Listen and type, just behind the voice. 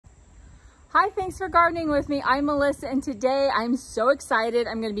Hi, thanks for gardening with me. I'm Melissa, and today I'm so excited.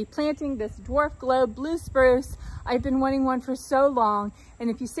 I'm going to be planting this dwarf globe blue spruce. I've been wanting one for so long, and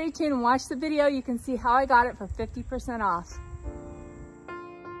if you stay tuned and watch the video, you can see how I got it for 50% off.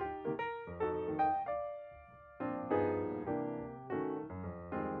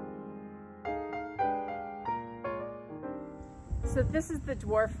 So this is the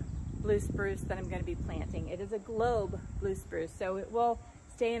dwarf blue spruce that I'm going to be planting. It is a globe blue spruce, so it will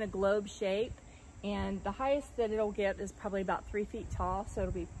stay in a globe shape, and the highest that it'll get is probably about 3 feet tall, so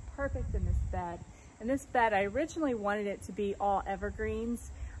it'll be perfect in this bed. In this bed, I originally wanted it to be all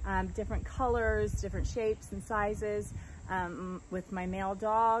evergreens, different colors, different shapes and sizes. With my male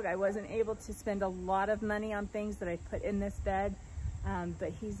dog, I wasn't able to spend a lot of money on things that I put in this bed,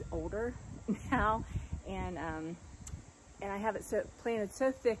 but he's older now, and I have it planted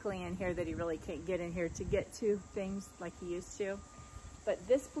so thickly in here that he really can't get in here to get to things like he used to. But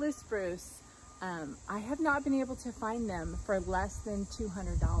this blue spruce, I have not been able to find them for less than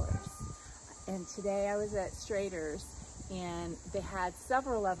 $200. And today I was at Strader's and they had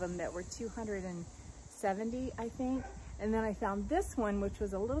several of them that were $270, I think. And then I found this one, which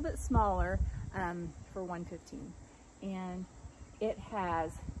was a little bit smaller, for $115. And it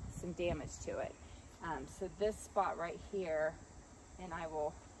has some damage to it. So this spot right here, and I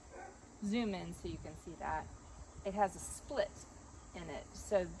will zoom in so you can see that, it has a split in it.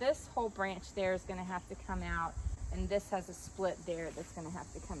 So this whole branch there is going to have to come out, and this has a split there that's going to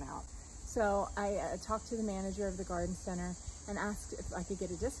have to come out. So I talked to the manager of the garden center and asked if I could get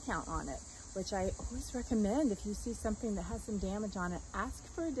a discount on it, which I always recommend. If you see something that has some damage on it, ask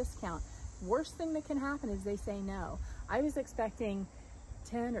for a discount. Worst thing that can happen is they say no. I was expecting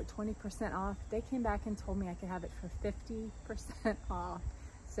 10 or 20% off. They came back and told me I could have it for 50% off.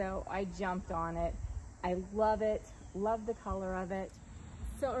 So I jumped on it. I love it, love the color of it.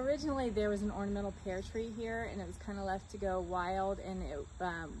 So originally there was an ornamental pear tree here, and it was kind of left to go wild, and it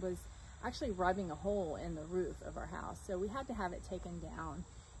was actually rubbing a hole in the roof of our house. So we had to have it taken down.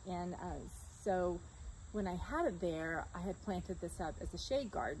 And so when I had it there, I had planted this up as a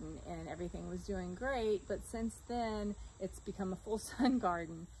shade garden and everything was doing great, but since then it's become a full sun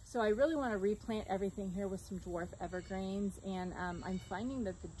garden. So I really want to replant everything here with some dwarf evergreens, and I'm finding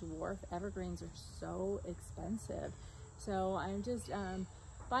that the dwarf evergreens are so expensive. So I'm just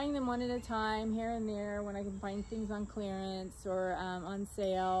buying them one at a time here and there when I can find things on clearance or on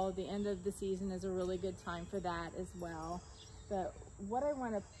sale. The end of the season is a really good time for that as well. But what I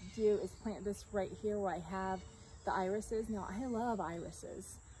want to do is plant this right here where I have the irises. Now, I love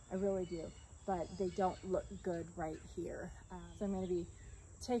irises, I really do, but they don't look good right here. So I'm going to be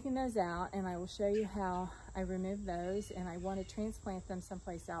taking those out, and I will show you how I remove those, and I want to transplant them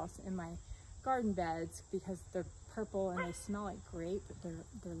someplace else in my garden beds because they're purple and they smell like grape.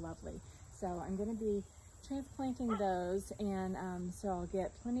 They're lovely. So I'm going to be transplanting those, and so I'll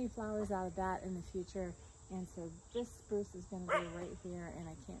get plenty of flowers out of that in the future. And so this spruce is going to be right here, and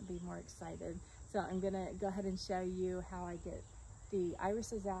I can't be more excited. So I'm going to go ahead and show you how I get the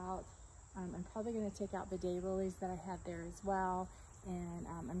irises out. I'm probably going to take out the daylilies that I had there as well. And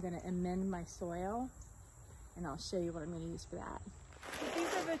I'm going to amend my soil, and I'll show you what I'm going to use for that. So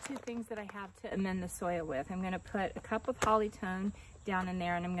these are the two things that I have to amend the soil with. I'm going to put a cup of hollytone down in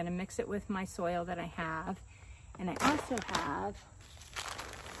there, and I'm going to mix it with my soil that I have. And I also have,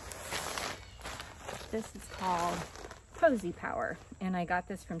 this is called Cozy Power, and I got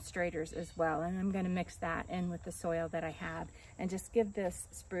this from Strader's as well, and I'm going to mix that in with the soil that I have and just give this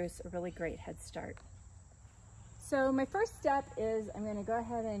spruce a really great head start. So my first step is I'm going to go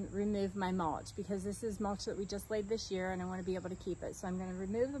ahead and remove my mulch, because this is mulch that we just laid this year and I want to be able to keep it. So I'm going to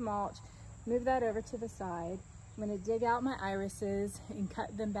remove the mulch, move that over to the side. I'm going to dig out my irises and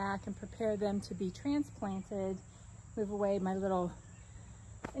cut them back and prepare them to be transplanted, move away my little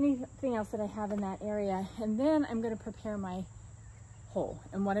anything else that I have in that area, and then I'm going to prepare my hole.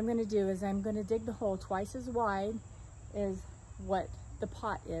 And what I'm going to do is I'm going to dig the hole twice as wide as what the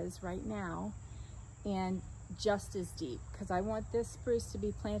pot is right now, and just as deep, because I want this spruce to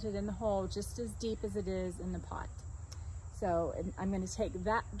be planted in the hole just as deep as it is in the pot. So I'm going to take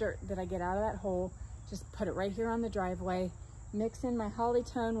that dirt that I get out of that hole, just put it right here on the driveway, mix in my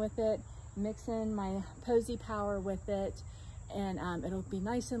hollytone with it, mix in my Cozy Power with it, and it'll be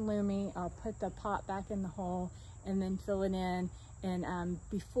nice and loomy. I'll put the pot back in the hole and then fill it in. And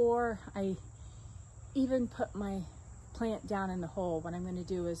before I even put my plant down in the hole, what I'm going to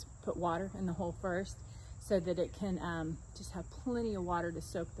do is put water in the hole first so that it can just have plenty of water to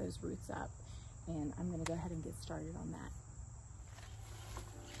soak those roots up. And I'm going to go ahead and get started on that.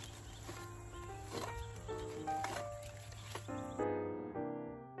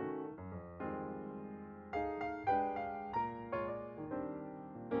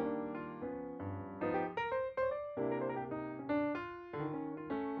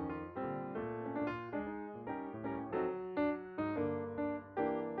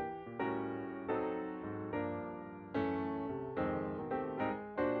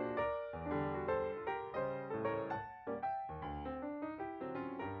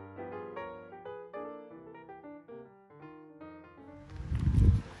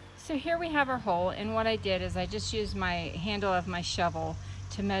 So here we have our hole, and what I did is I just used my handle of my shovel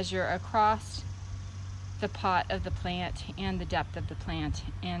to measure across the pot of the plant and the depth of the plant,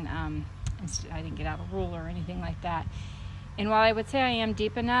 and I didn't get out a ruler or anything like that. And while I would say I am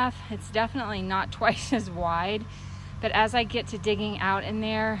deep enough, it's definitely not twice as wide, but as I get to digging out in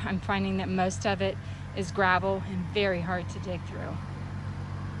there, I'm finding that most of it is gravel and very hard to dig through.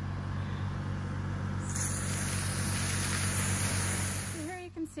 So here you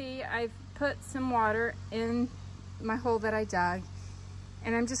can see I've put some water in my hole that I dug,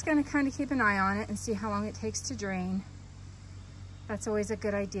 and I'm just going to kind of keep an eye on it and see how long it takes to drain. That's always a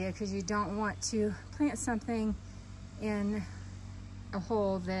good idea, because you don't want to plant something in a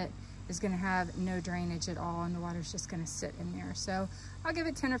hole that is going to have no drainage at all, and the water's just going to sit in there. So I'll give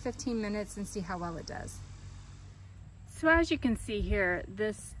it 10 or 15 minutes and see how well it does. So as you can see here,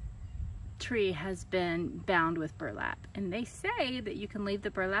 this tree has been bound with burlap, and they say that you can leave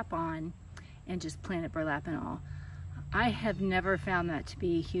the burlap on and just plant it burlap and all. I have never found that to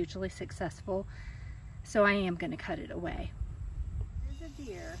be hugely successful, so I am going to cut it away. There's a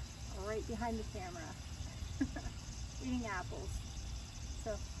deer right behind the camera eating apples.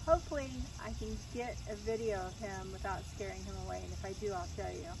 So hopefully I can get a video of him without scaring him away, and if I do, I'll show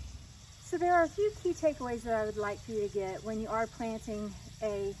you. So there are a few key takeaways that I would like for you to get when you are planting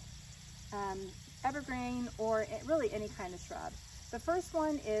a evergreen or really any kind of shrub. The first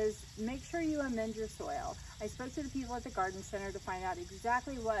one is make sure you amend your soil. I spoke to the people at the garden center to find out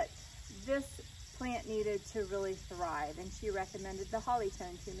exactly what this plant needed to really thrive, and she recommended the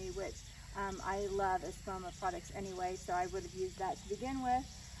hollytone to me, which I love Espoma products anyway, so I would have used that to begin with.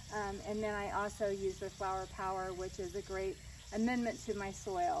 And then I also used their Flower Power, which is a great amendment to my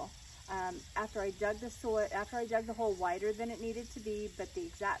soil. After I dug the hole wider than it needed to be, but the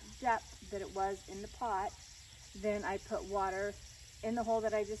exact depth that it was in the pot, then I put water in the hole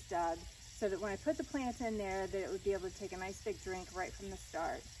that I just dug, so that when I put the plant in there, that it would be able to take a nice big drink right from the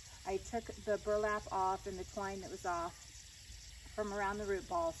start. I took the burlap off and the twine that was off from around the root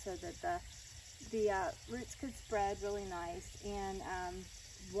ball, so that the roots could spread really nice, and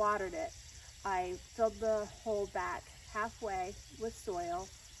watered it. I filled the hole back halfway with soil,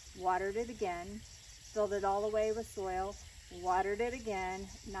 watered it again, filled it all the way with soil, watered it again.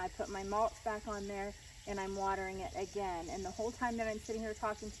 Now I put my mulch back on there, and I'm watering it again. And the whole time that I'm sitting here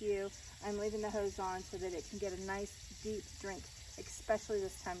talking to you, I'm leaving the hose on so that it can get a nice deep drink, especially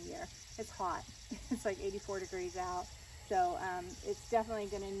this time of year. It's hot. It's like 84 degrees out. So it's definitely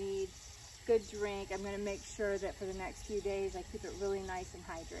going to need good drink. I'm going to make sure that for the next few days I keep it really nice and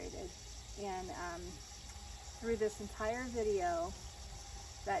hydrated. And through this entire video,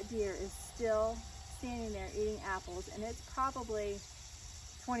 that deer is still standing there eating apples, and it's probably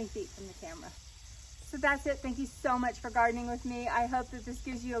 20 feet from the camera. So that's it. Thank you so much for gardening with me. I hope that this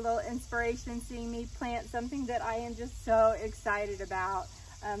gives you a little inspiration, seeing me plant something that I am just so excited about.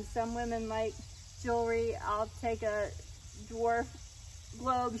 Some women like jewelry. I'll take a dwarf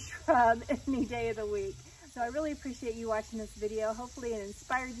globe shrub any day of the week. So I really appreciate you watching this video. Hopefully it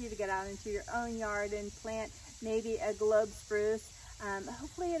inspired you to get out into your own yard and plant maybe a globe spruce.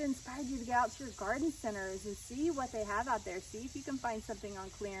 Hopefully it inspired you to get out to your garden centers and see what they have out there. See if you can find something on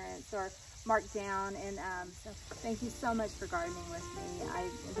clearance or marked down. And so thank you so much for gardening with me. I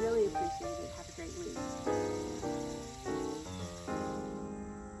really appreciate it. Have a great week.